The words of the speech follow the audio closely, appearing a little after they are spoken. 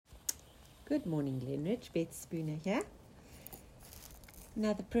Good morning, Glenridge. Beth Spooner here.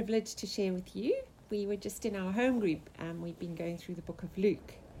 Another privilege to share with you. We were just in our home group. We've been going through the book of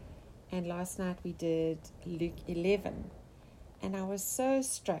Luke. And last night we did Luke 11. And I was so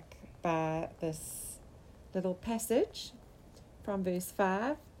struck by this little passage from verse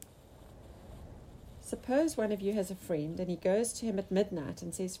 5. Suppose one of you has a friend and he goes to him at midnight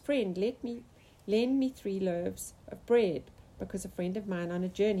and says, "Friend, lend me 3 loaves of bread, because a friend of mine on a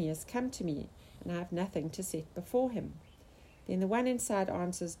journey has come to me, and I have nothing to set before him." Then the one inside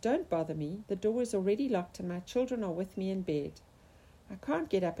answers, "Don't bother me. The door is already locked and my children are with me in bed. I can't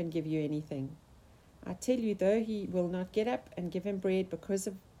get up and give you anything." I tell you, though he will not get up and give him bread because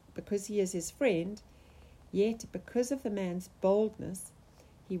he is his friend, yet because of the man's boldness,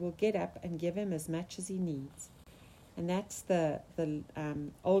 he will get up and give him as much as he needs. And that's the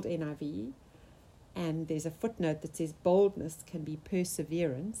old NIV. And there's a footnote that says boldness can be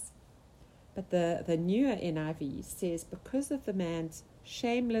perseverance. But the newer NIV says because of the man's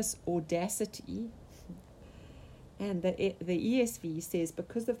shameless audacity. And the ESV says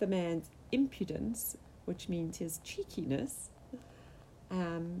because of the man's impudence, which means his cheekiness.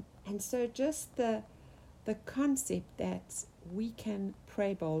 And so just the concept that we can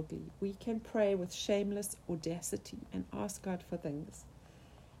pray boldly. We can pray with shameless audacity and ask God for things.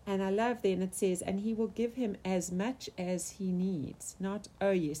 And I love then it says, and he will give him as much as he needs. Not,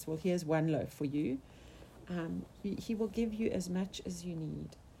 oh yes, well here's 1 loaf for you. He will give you as much as you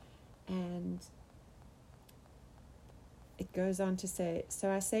need. And it goes on to say,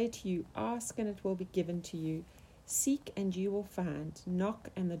 so I say to you, ask and it will be given to you. Seek and you will find. Knock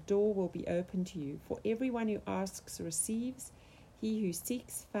and the door will be open to you. For everyone who asks receives. He who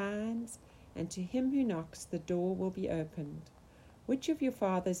seeks finds. And to him who knocks the door will be opened. Which of your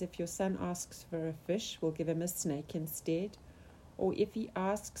fathers, if your son asks for a fish, will give him a snake instead? Or if he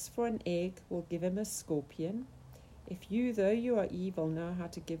asks for an egg, will give him a scorpion? If you, though you are evil, know how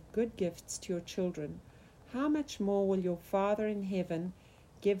to give good gifts to your children, how much more will your Father in heaven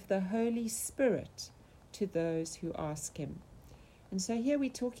give the Holy Spirit to those who ask him? And so here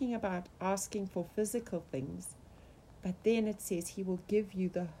we're talking about asking for physical things, but then it says he will give you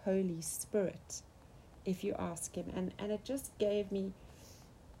the Holy Spirit if you ask him. And it just gave me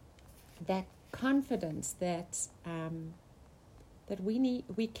that confidence that that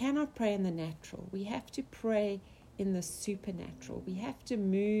we cannot pray in the natural. We have to pray in the supernatural. We have to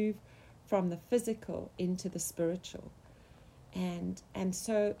move from the physical into the spiritual. And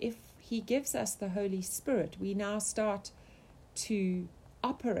so if he gives us the Holy Spirit, we now start to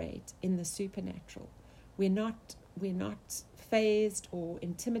operate in the supernatural. We're not fazed or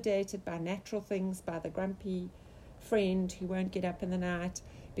intimidated by natural things, by the grumpy friend who won't get up in the night,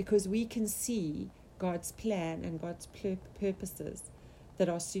 because we can see God's plan and God's purposes that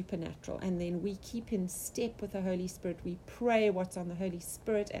are supernatural. And then we keep in step with the Holy Spirit. We pray what's on the Holy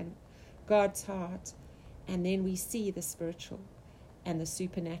Spirit and God's heart, and then we see the spiritual and the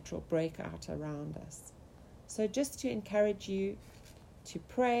supernatural break out around us. So just to encourage you to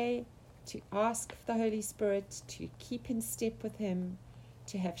pray, to ask for the Holy Spirit, to keep in step with him,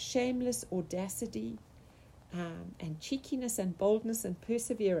 to have shameless audacity and cheekiness and boldness and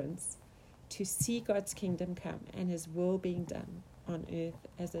perseverance to see God's kingdom come and his will being done on earth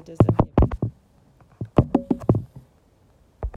as it is in heaven.